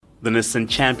The Nissan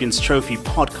Champions Trophy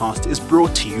podcast is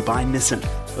brought to you by Nissan,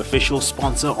 official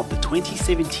sponsor of the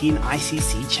 2017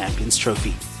 ICC Champions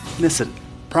Trophy. Nissan,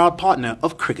 proud partner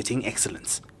of cricketing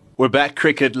excellence. We're back,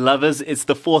 cricket lovers. It's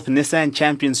the fourth Nissan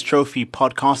Champions Trophy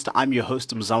podcast. I'm your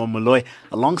host, Mzamo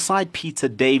alongside Peter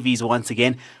Davies once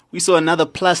again. We saw another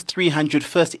plus 300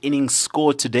 first innings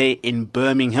scored today in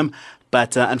Birmingham,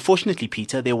 but unfortunately,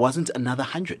 Peter, there wasn't another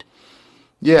 100.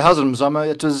 Yeah, how's it, Mzamo?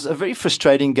 It was a very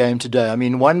frustrating game today. I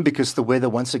mean, one, because the weather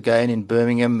once again in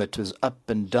Birmingham, it was up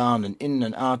and down and in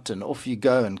and out and off you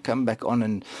go and come back on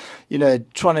and, you know,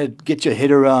 trying to get your head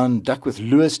around Duckworth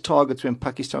Lewis targets when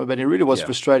Pakistan were batting. It really was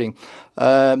frustrating.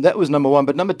 That was number one.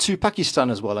 But number two, Pakistan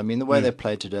as well. I mean, the way they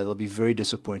played today, they'll be very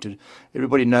disappointed.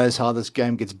 Everybody knows how this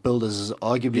game gets billed as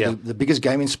arguably the biggest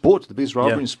game in sport, the biggest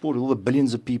rivalry in sport, with all the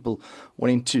billions of people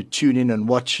wanting to tune in and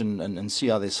watch and see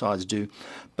how their sides do.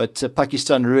 But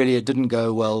Pakistan really, it didn't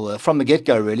go well from the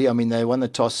get-go, really. I mean, they won the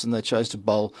toss and they chose to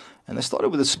bowl. And they started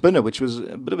with a spinner, which was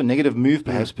a bit of a negative move,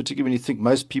 perhaps, particularly when you think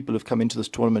most people have come into this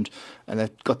tournament and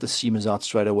they've got the seamers out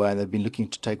straight away and they've been looking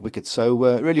to take wickets. So,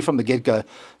 really, from the get-go,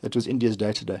 it was India's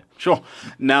day today. Sure.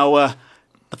 Now,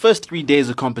 the first 3 days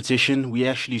of competition, we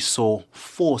actually saw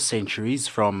 4 centuries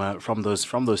from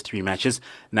those 3 matches.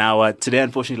 Now, today,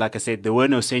 unfortunately, like I said, there were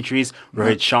no centuries.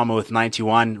 Rohit Sharma with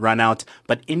 91 run out,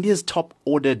 but India's top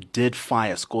order did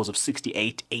fire scores of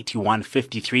 68, 81,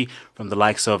 53 from the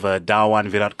likes of Dhawan,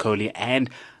 Virat Kohli, and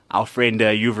our friend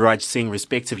Yuvraj Singh,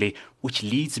 respectively, which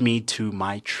leads me to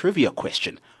my trivia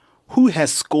question. Who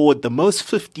has scored the most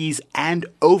 50s and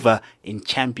over in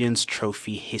Champions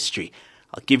Trophy history?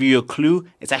 I'll give you a clue.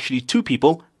 It's actually 2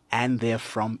 people, and they're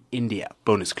from India.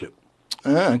 Bonus clue.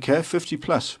 Okay, 50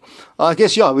 plus. I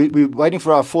guess, we're waiting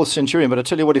for our 4th centurion, but I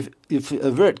tell you what, if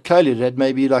Virat Kohli had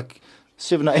maybe like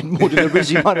 7 or 8 more deliveries,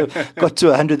 he might have got to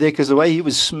 100 there, because the way he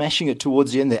was smashing it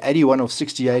towards the end, the 81 of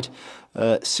 68,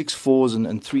 6 fours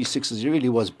and 3 sixes, it really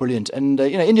was brilliant. And,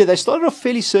 India, they started off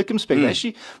fairly circumspect. They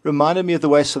actually reminded me of the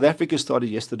way South Africa started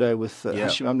yesterday with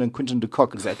Hashim Amla and Quinton de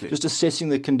Kock. Exactly. Just assessing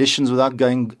the conditions without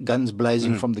going guns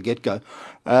blazing from the get-go.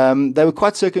 They were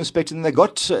quite circumspect, and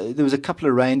there was a couple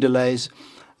of rain delays.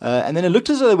 And then it looked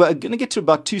as though they were going to get to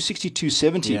about 260,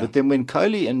 270. But then when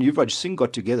Kohli and Yuvraj Singh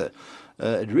got together,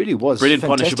 it really was brilliant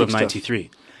partnership of 93.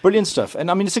 Stuff. Brilliant stuff.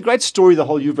 And I mean, it's a great story, the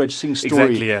whole Yuvraj Singh story.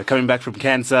 Exactly, yeah. Coming back from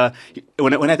cancer.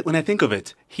 When I think of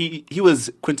it, he was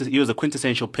a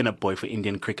quintessential pin-up boy for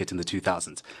Indian cricket in the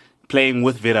 2000s. Playing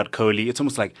with Virat Kohli, it's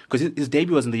almost like, because his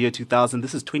debut was in the year 2000,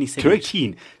 this is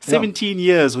 2017. Correct. 17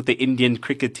 years with the Indian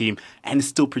cricket team and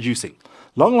still producing.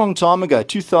 Long time ago,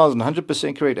 2000,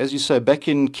 100% correct. As you say, back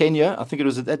in Kenya, I think it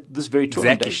was at this very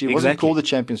tournament, actually. It wasn't called the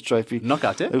Champions Trophy.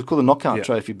 Knockout, It was called the Knockout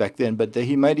Trophy back then. But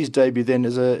he made his debut then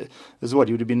as what?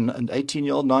 He would have been an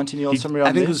 18-year-old, 19-year-old, somewhere around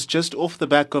there? I think it was just off the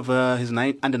back of his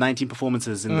under-19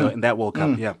 performances in that World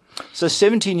Cup, So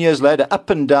 17 years later, up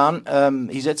and down,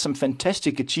 he's had some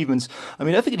fantastic achievements. I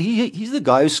mean, I think he's the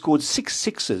guy who scored 6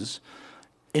 sixes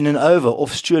in an over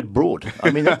off Stuart Broad. I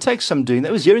mean, that takes some doing.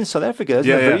 That was here in South Africa. That was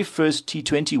the very first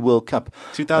T20 World Cup.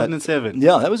 2007.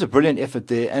 That was a brilliant effort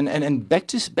there. And back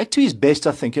to his best,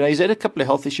 I think. He's had a couple of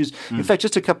health issues. In fact,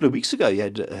 just a couple of weeks ago,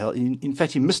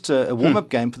 he missed a warm-up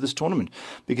game for this tournament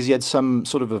because he had some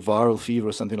sort of a viral fever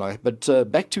or something like that.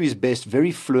 But back to his best,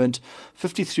 very fluent,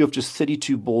 53 off just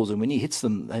 32 balls. And when he hits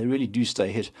them, they really do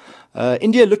stay hit.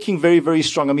 India looking very, very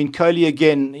strong. I mean, Kohli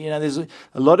again, there's a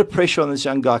lot of pressure on this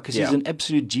young guy because he's an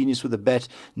absolute genius with a bat.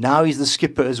 Now he's the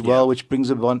skipper as well, which brings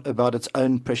about its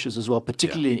own pressures as well,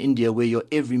 particularly in India, where your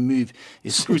every move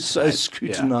is so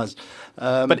scrutinized.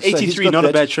 But 83, not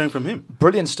a bad showing from him.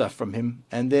 Brilliant stuff from him.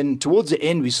 And then towards the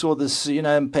end, we saw this,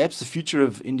 perhaps the future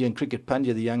of Indian cricket,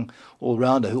 Pandya, the young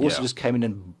all-rounder, who also just came in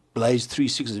and blazed 3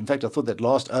 sixes. In fact, I thought that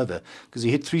last over, because he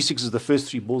hit 3 sixes the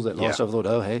first 3 balls that last over, I thought,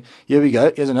 oh, hey, here we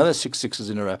go. Here's another 6 sixes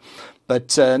in a row.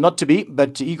 But not to be,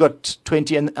 but he got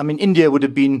 20. And I mean, India would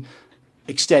have been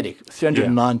ecstatic,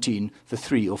 319 for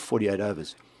 3 or 48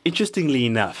 overs. Interestingly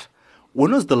enough,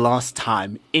 when was the last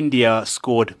time India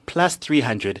scored plus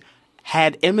 300,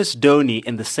 had MS Dhoni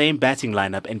in the same batting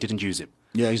lineup and didn't use him?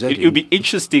 Yeah, exactly. It would be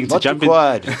interesting to jump in.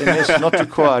 MS not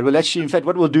required. Well, actually, in fact,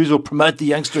 what we'll do is we'll promote the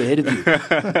youngster ahead of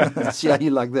you. See how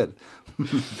you like that.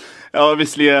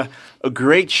 Obviously, a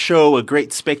great show, a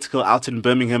great spectacle out in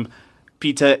Birmingham.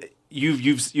 Peter,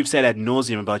 You've said ad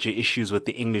nauseum about your issues with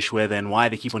the English weather and why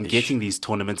they keep on getting these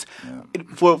tournaments.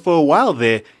 For a while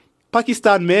there,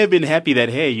 Pakistan may have been happy that,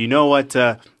 hey, you know what,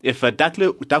 if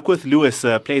Duckworth Lewis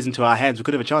plays into our hands, we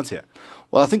could have a chance here.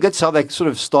 Well, I think that's how they sort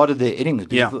of started their innings.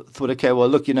 They thought, okay, well,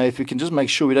 look, if we can just make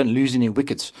sure we don't lose any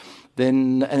wickets,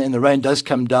 then and the rain does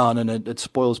come down and it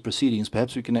spoils proceedings,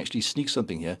 perhaps we can actually sneak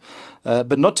something here.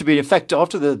 But not to be. In fact,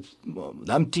 after the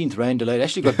umpteenth rain delay, it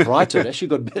actually got brighter. It actually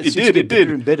got better. It did.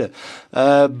 And better.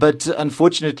 But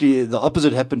unfortunately, the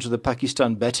opposite happened to the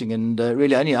Pakistan batting, and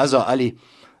really only Azhar Ali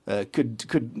could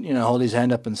hold his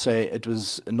hand up and say it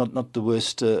was not the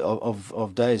worst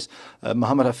of days.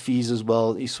 Muhammad Hafiz as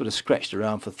well, he sort of scratched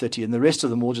around for 30, and the rest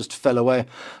of them all just fell away.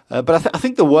 But I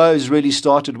think the woes really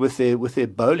started with their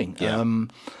bowling. Yeah.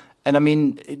 And I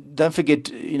mean, don't forget,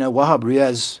 Wahab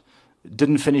Riaz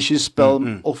didn't finish his spell.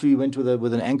 Off he went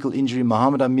with an ankle injury.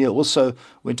 Mohammad Amir also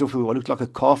went off with what looked like a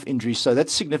calf injury. So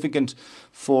that's significant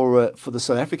for the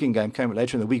South African game. Came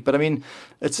later in the week. But I mean,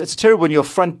 it's terrible when your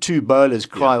front two bowlers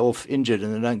cry off injured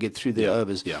and they don't get through their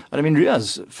overs. Yeah. And I mean,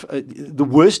 Riaz, the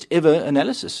worst ever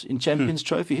analysis in Champions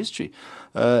Trophy history.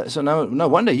 So no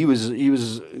wonder he was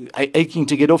aching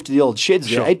to get off to the old sheds.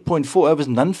 Sure. There, 8.4 overs,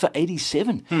 none for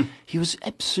 87. He was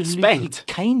absolutely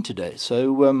caned today.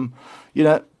 So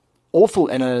awful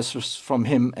analysis from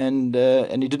him, and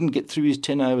he didn't get through his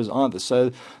 10 overs either.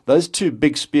 So those two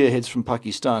big spearheads from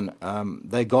Pakistan,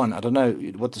 they're gone. I don't know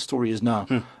what the story is now.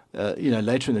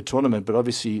 Later in the tournament, but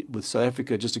obviously with South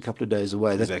Africa just a couple of days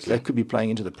away, that could be playing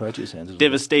into the Proteas' hands as well.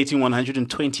 Devastating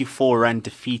 124-run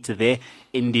defeat there.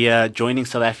 India joining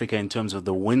South Africa in terms of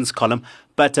the wins column.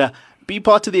 But be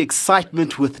part of the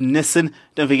excitement with Nissan.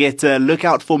 Don't forget to look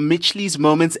out for Mitchley's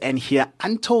moments and hear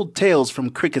untold tales from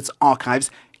cricket's archives.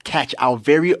 Catch our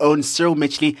very own Cyril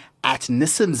Mitchley at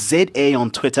Nissan ZA on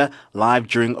Twitter, live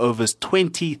during overs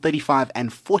 20, 35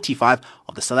 and 45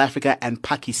 of the South Africa and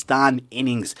Pakistan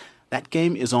innings. That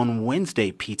game is on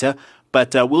Wednesday, Peter,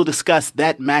 but we'll discuss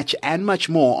that match and much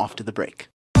more after the break.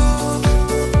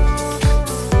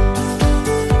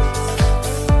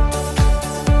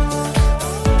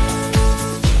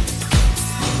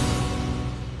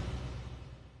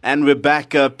 And we're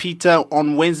back, Peter.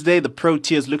 On Wednesday, the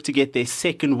Proteas look to get their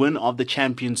second win of the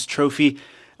Champions Trophy.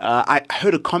 I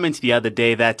heard a comment the other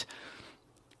day that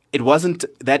it wasn't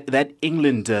that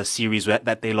England series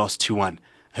that they lost 2-1.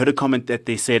 I heard a comment that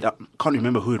they said, I can't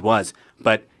remember who it was,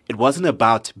 but it wasn't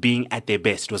about being at their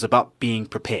best. It was about being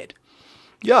prepared.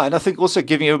 Yeah, and I think also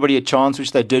giving everybody a chance,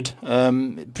 which they did.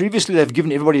 Previously, they've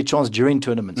given everybody a chance during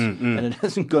tournaments, and it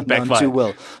hasn't gone down too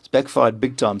well. It's backfired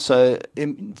big time. So,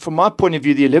 from my point of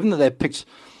view, the 11 that they picked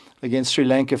against Sri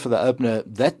Lanka for the opener,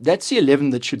 that's the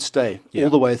 11 that should stay all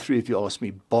the way through, if you ask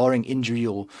me, barring injury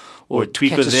or a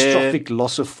tweak catastrophic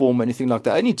loss of form or anything like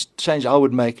that. Only change I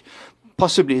would make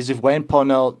possibly is if Wayne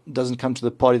Parnell doesn't come to the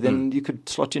party, then you could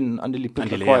slot in Andile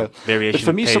Pitlaqua. Variation. But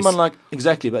for me, someone like,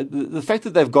 exactly, but the fact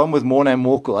that they've gone with Morné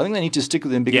Morkel, I think they need to stick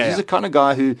with him because he's the kind of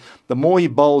guy who, the more he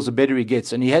bowls, the better he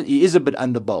gets. And he is a bit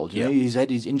under-bowled. You know, he's had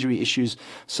his injury issues.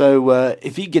 So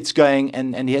if he gets going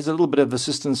and he has a little bit of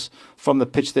assistance from the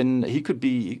pitch, then he could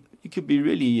be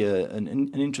really an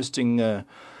interesting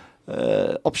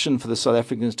option for the South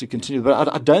Africans to continue.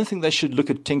 But I don't think they should look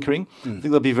at tinkering. I think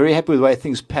they'll be very happy with the way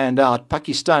things panned out.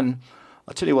 Pakistan,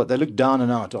 I'll tell you what, they look down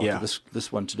and out after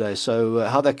this one today. So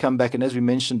how they come back, and as we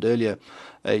mentioned earlier,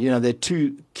 their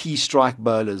two key strike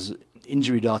bowlers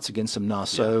injury darts against them now.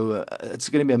 So it's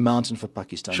going to be a mountain for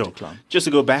Pakistan to climb. Just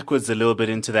to go backwards a little bit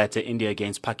into that India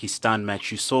against Pakistan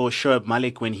match, you saw Shoaib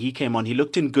Malik when he came on. He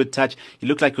looked in good touch. He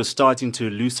looked like he was starting to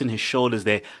loosen his shoulders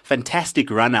there. Fantastic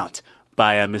run out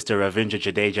by Mr. Ravindra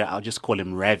Jadeja. I'll just call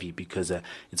him Ravi because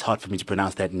it's hard for me to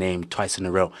pronounce that name twice in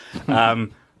a row.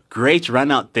 Great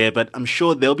run out there, but I'm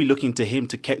sure they'll be looking to him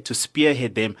to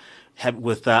spearhead them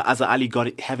with Azhar Ali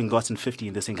having gotten 50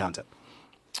 in this encounter.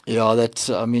 Yeah,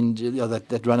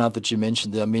 that run out that you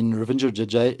mentioned there. I mean, Ravindra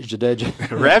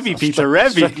Jadeja, Ravi, Peter,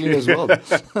 Ravi, struggling as well.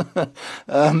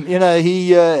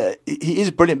 He is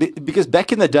brilliant because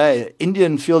back in the day,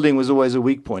 Indian fielding was always a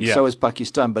weak point. So was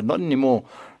Pakistan, but not anymore.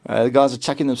 The guys are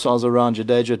chucking themselves around.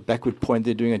 Jadeja at backward point,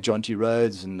 they're doing a Jonty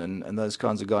Rhodes and those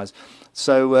kinds of guys.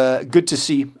 So good to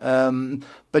see.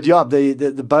 But yeah,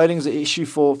 the bowling is an issue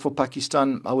for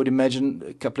Pakistan. I would imagine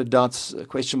a couple of doubts,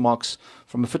 question marks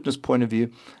from a fitness point of view.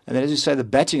 And then, as you say, the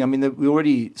batting. I mean, we've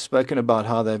already spoken about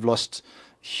how they've lost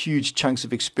huge chunks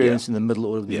of experience in the middle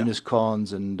order, the Yunus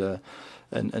Khans and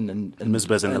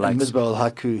Misbahs and the likes. Misbah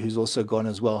al-Haq, who's also gone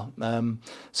as well.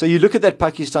 So you look at that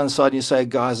Pakistan side and you say,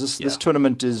 guys, this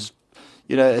tournament is,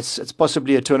 it's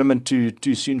possibly a tournament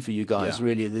too soon for you guys,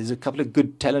 really. There's a couple of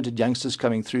good, talented youngsters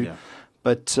coming through. Yeah.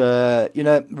 But,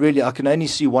 really, I can only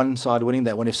see one side winning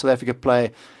that one. If South Africa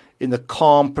play in the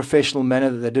calm, professional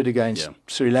manner that they did against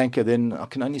Sri Lanka, then I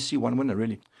can only see one winner,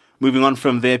 really. Moving on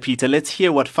from there, Peter, let's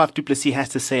hear what Faf du Plessis has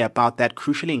to say about that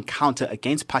crucial encounter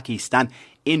against Pakistan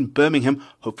in Birmingham.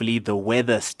 Hopefully the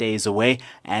weather stays away,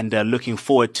 and looking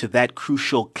forward to that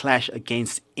crucial clash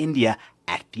against India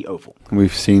at the Oval.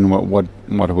 We've seen what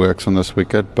works on this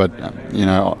wicket, but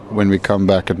when we come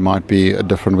back it might be a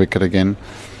different wicket again.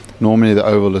 Normally the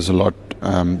Oval is a lot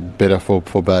better for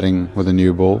batting with a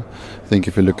new ball. I think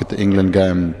if you look at the England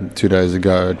game 2 days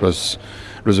ago, it was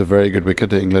a very good wicket,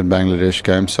 the England-Bangladesh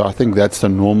game. So I think that's the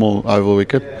normal Oval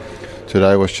wicket.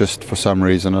 Today was just for some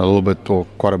reason a little bit or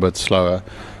quite a bit slower.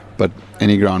 But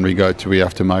any ground we go to, we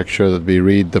have to make sure that we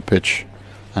read the pitch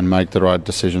and make the right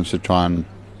decisions to try and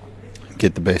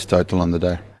get the best total on the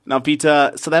day. Now,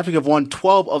 Peter, South Africa have won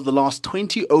 12 of the last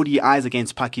 20 ODIs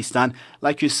against Pakistan.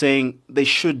 Like you're saying, they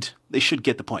should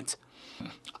get the points.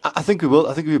 I think we will.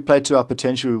 I think if we play to our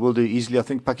potential, we will do easily. I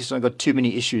think Pakistan got too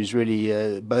many issues,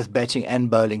 really, both batting and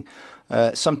bowling.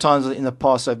 Sometimes in the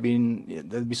past, they've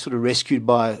been sort of rescued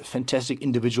by fantastic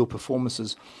individual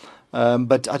performances.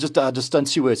 But I just don't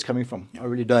see where it's coming from. I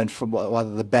really don't, from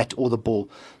either the bat or the ball.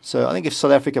 So I think if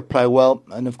South Africa play well,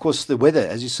 and of course the weather,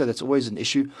 as you said, that's always an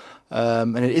issue.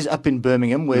 And it is up in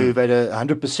Birmingham, where we've had a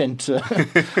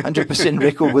 100%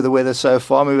 record with the weather so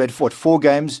far. We've had 4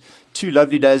 games, 2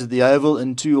 lovely days at the Oval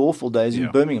and 2 awful days in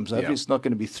Birmingham. So hopefully it's not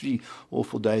going to be 3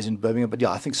 awful days in Birmingham. But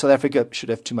I think South Africa should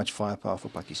have too much firepower for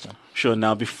Pakistan. Sure.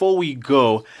 Now, before we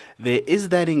go, there is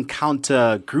that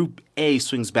encounter. Group A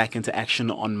swings back into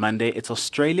action on Monday. It's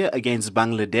Australia against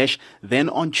Bangladesh. Then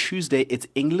on Tuesday, it's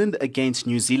England against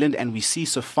New Zealand. And we see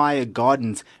Sophia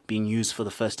Gardens being used for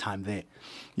the first time there.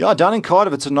 Yeah, down in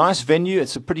Cardiff, it's a nice venue.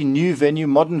 It's a pretty new venue,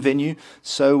 modern venue.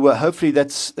 So hopefully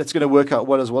that's going to work out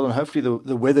well as well. And hopefully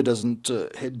the weather doesn't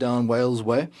head down Wales'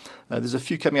 way. There's a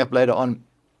few coming up later on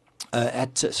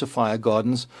at Sophia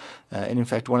Gardens. And in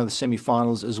fact, one of the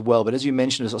semi-finals as well. But as you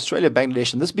mentioned, it's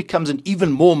Australia-Bangladesh, and this becomes an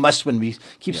even more must-win. We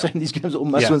keep saying these games are all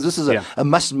must-wins. This is a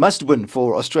must-win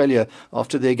for Australia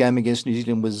after their game against New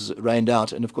Zealand was rained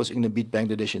out. And, of course, England beat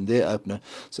Bangladesh in their opener.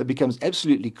 So it becomes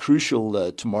absolutely crucial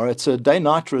tomorrow. It's a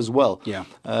day-nighter as well. Yeah,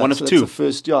 one of so two. That's the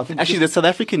first, I think actually, the South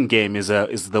African game is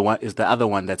the other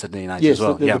one that's a day-nighter yes, as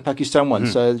well. The Pakistan one.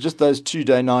 So just those 2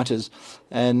 day-nighters.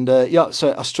 And,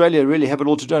 so Australia really have it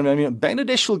all to do. I mean,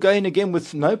 Bangladesh will go in again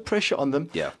with no pressure on them.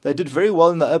 Yeah. They did very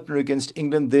well in the opener against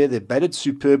England there. They batted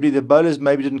superbly. The bowlers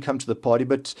maybe didn't come to the party,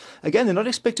 but again, they're not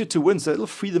expected to win, so it'll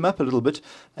free them up a little bit.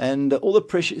 And all the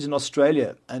pressure is in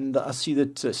Australia. And I see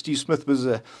that Steve Smith was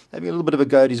having a little bit of a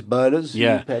go at his bowlers.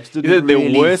 Yeah.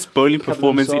 Their worst bowling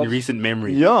performance in recent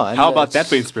memory. Yeah. How about that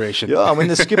for inspiration? Yeah, when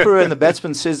the skipper and the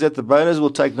batsman says that, the bowlers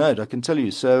will take note, I can tell you.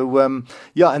 So,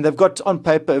 and they've got on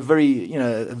paper a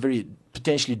very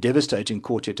potentially devastating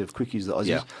quartet of quickies, the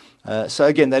Aussies. Yeah. So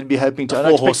again, they'd be hoping to.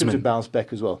 I expect them to bounce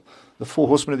back as well. The 4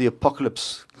 horsemen of the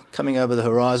apocalypse coming over the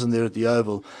horizon there at the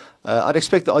Oval. I'd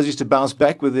expect the Aussies to bounce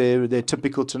back with their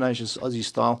typical tenacious Aussie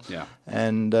style. Yeah.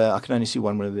 And I can only see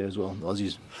one winner there as well, the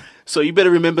Aussies. So you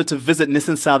better remember to visit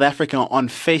Nissan South Africa on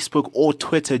Facebook or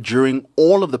Twitter during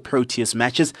all of the Proteas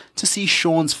matches to see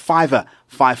Sean's 5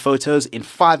 photos in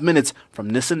 5 minutes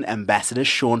from Nissan Ambassador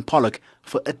Sean Pollock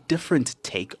for a different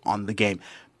take on the game.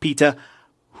 Peter,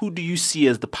 who do you see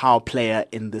as the power player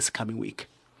in this coming week?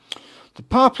 The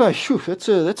power play, that's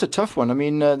a tough one. I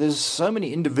mean, there's so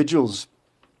many individuals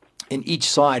in each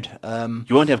side.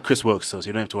 You won't have Chris Wilkes, so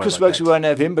you don't have to worry about that. Chris Wilkes, we won't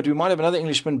have him, but we might have another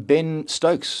Englishman, Ben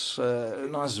Stokes.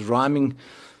 Nice rhyming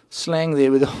slang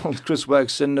there with old Chris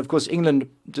Wilkes. And, of course, England,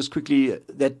 just quickly,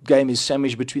 that game is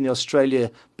sandwiched between the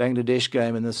Australia-Bangladesh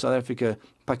game and the South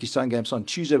Africa-Pakistan game. So on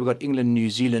Tuesday, we've got England-New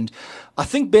Zealand. I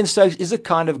think Ben Stokes is the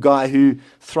kind of guy who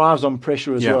thrives on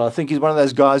pressure as well. I think he's one of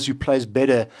those guys who plays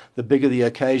better the bigger the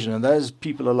occasion. And those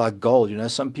people are like gold.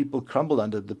 Some people crumble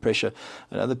under the pressure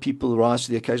and other people rise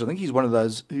to the occasion. I think he's one of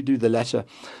those who do the latter.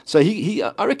 So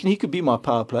I reckon he could be my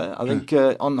power player. I think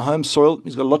on home soil,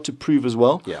 he's got a lot to prove as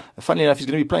well. Yeah. Funnily enough, he's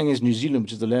going to be playing against New Zealand,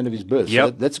 which is the land of his birth.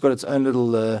 So that's got its own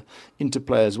little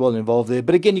interplay as well involved there.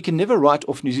 But again, you can never write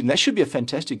off New Zealand. That should be a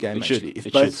fantastic game, actually,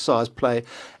 if both sides play.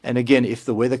 And again, if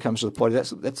the weather comes to the party,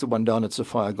 that's the one down at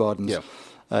Sophia Gardens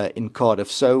in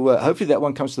Cardiff. So hopefully that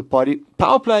one comes to the party.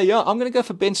 Power play, I'm going to go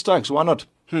for Ben Stokes. Why not?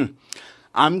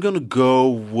 I'm going to go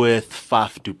with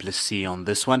Faf du Plessis on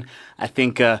this one. I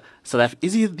think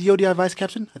is he the ODI vice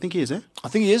captain? I think he is, eh? I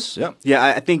think he is, yeah. Yeah,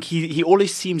 I think he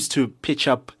always seems to pitch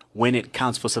up when it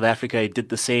counts for South Africa. He did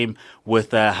the same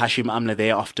with Hashim Amla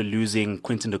there after losing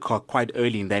Quinton de Kock quite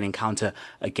early in that encounter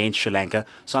against Sri Lanka.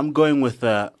 So I'm going with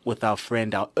our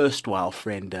erstwhile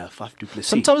friend, Faf du Plessis.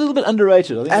 Sometimes a little bit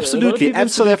underrated. I think Absolutely, a lot of people in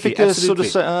South absolutely, Africa sort of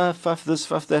absolutely. say, fuff this,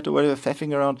 fuff that, or whatever,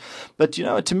 faffing around. But,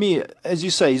 to me, as you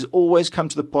say, he's always come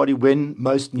to the party when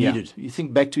most Yeah. needed. You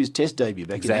think back to his test debut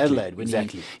back Exactly, in Adelaide when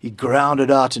exactly. he grounded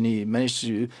out and he managed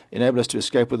to enable us to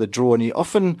escape with a draw. And he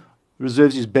often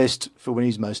reserves his best for when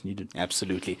he's most needed.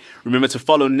 Absolutely. Remember to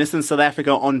follow Nissan South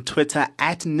Africa on Twitter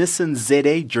at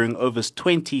NissanZA during overs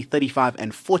 20, 35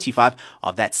 and 45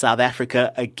 of that South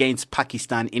Africa against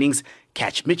Pakistan innings.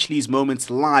 Catch Mitchley's Moments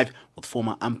live with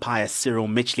former umpire Cyril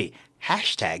Mitchley.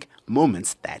 Hashtag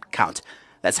Moments That Count.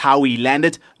 That's how we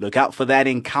landed. Look out for that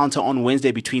encounter on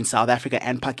Wednesday between South Africa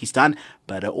and Pakistan.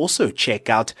 But also check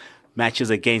out matches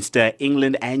against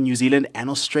England and New Zealand and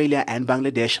Australia and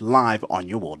Bangladesh live on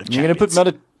your World of You're going Champions.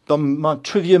 to put my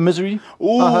trivia misery?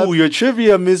 Ooh, your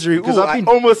trivia misery. Ooh, I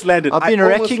almost landed. I've been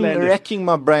I almost landed. racking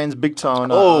my brains big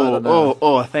time. I don't Oh,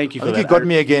 know. thank you I for think that. you got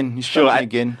me again. You Sure, struck me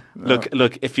again.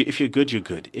 Look, if you're good, you're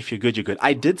good. If you're good, you're good.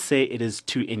 I did say it is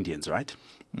two Indians, right?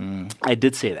 I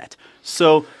did say that.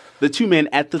 So the two men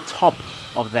at the top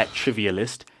of that trivia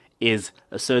list is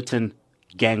a certain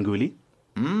Ganguly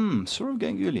Saurav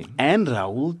Ganguly. and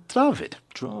Rahul Dravid.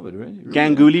 Dravid, really?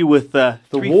 Ganguly with The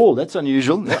wall, that's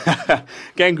unusual.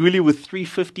 Ganguly with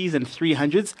 350s and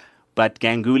 300s, but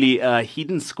Ganguly he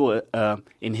didn't score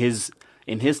in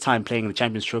his time playing the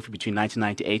Champions Trophy between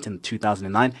 1998 and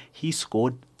 2009. He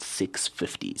scored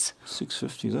 650s.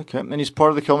 650s, okay. And he's part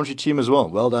of the commentary team as well.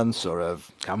 Well done, Saurav.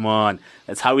 Come on,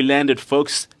 that's how we landed,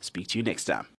 folks. Speak to you next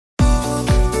time.